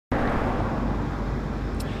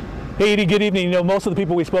Hey, Edie, good evening. You know, most of the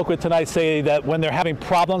people we spoke with tonight say that when they're having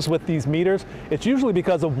problems with these meters, it's usually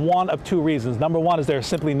because of one of two reasons. Number one is they're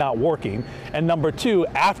simply not working. And number two,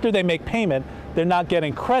 after they make payment, they're not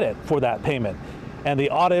getting credit for that payment. And the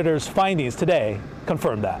auditor's findings today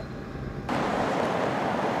confirm that.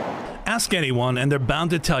 Ask anyone and they're bound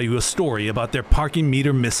to tell you a story about their parking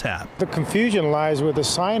meter mishap. The confusion lies with the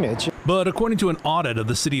signage. But according to an audit of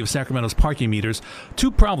the city of Sacramento's parking meters, two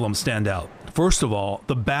problems stand out. First of all,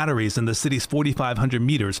 the batteries in the city's 4,500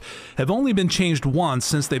 meters have only been changed once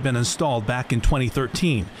since they've been installed back in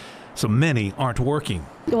 2013. So many aren't working.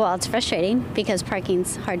 Well, it's frustrating because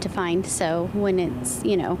parking's hard to find. So when it's,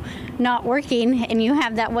 not working and you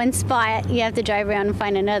have that one spot, you have to drive around and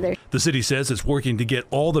find another. The city says it's working to get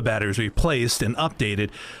all the batteries replaced and updated.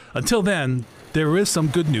 Until then, there is some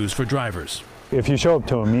good news for drivers. If you show up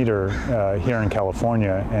to a meter here in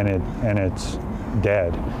California and it's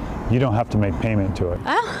dead, you don't have to make payment to it.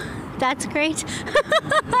 Oh, that's great.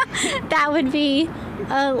 That would be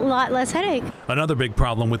a lot less headache. Another big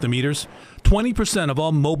problem with the meters, 20% of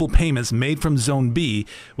all mobile payments made from Zone B,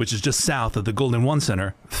 which is just south of the Golden One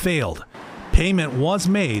Center, failed. Payment was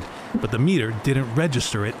made, but the meter didn't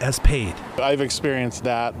register it as paid. I've experienced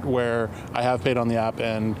that where I have paid on the app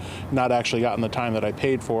and not actually gotten the time that I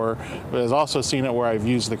paid for, but I've also seen it where I've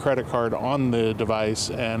used the credit card on the device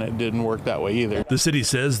and it didn't work that way either. The city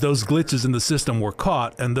says those glitches in the system were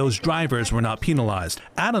caught and those drivers were not penalized.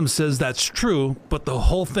 Adams says that's true, but the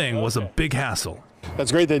whole thing was a big hassle.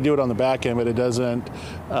 That's great they do it on the back end, but it doesn't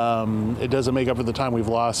make up for the time we've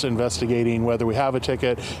lost investigating whether we have a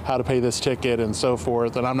ticket, how to pay this ticket, and so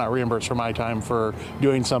forth. And I'm not reimbursed for my time for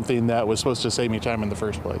doing something that was supposed to save me time in the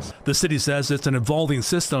first place. The city says it's an evolving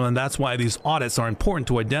system, and that's why these audits are important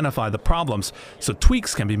to identify the problems so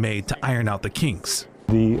tweaks can be made to iron out the kinks.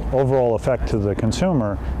 The overall effect to the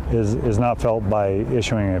consumer is not felt by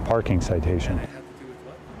issuing a parking citation.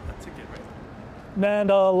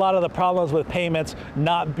 And a lot of the problems with payments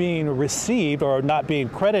not being received or not being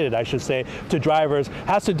credited, I should say, to drivers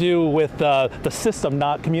has to do with the system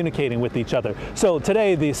not communicating with each other. So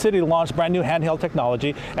today the city launched brand new handheld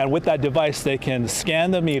technology, and with that device they can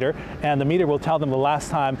scan the meter, and the meter will tell them the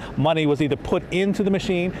last time money was either put into the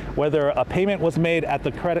machine, whether a payment was made at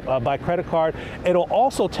the by credit card. It'll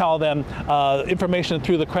also tell them information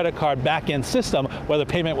through the credit card back-end system whether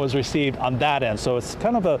payment was received on that end. So it's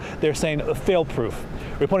kind of they're saying, a fail-proof.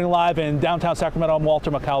 Reporting live in downtown Sacramento, I'm Walter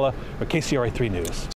McCullough for KCRA 3 News.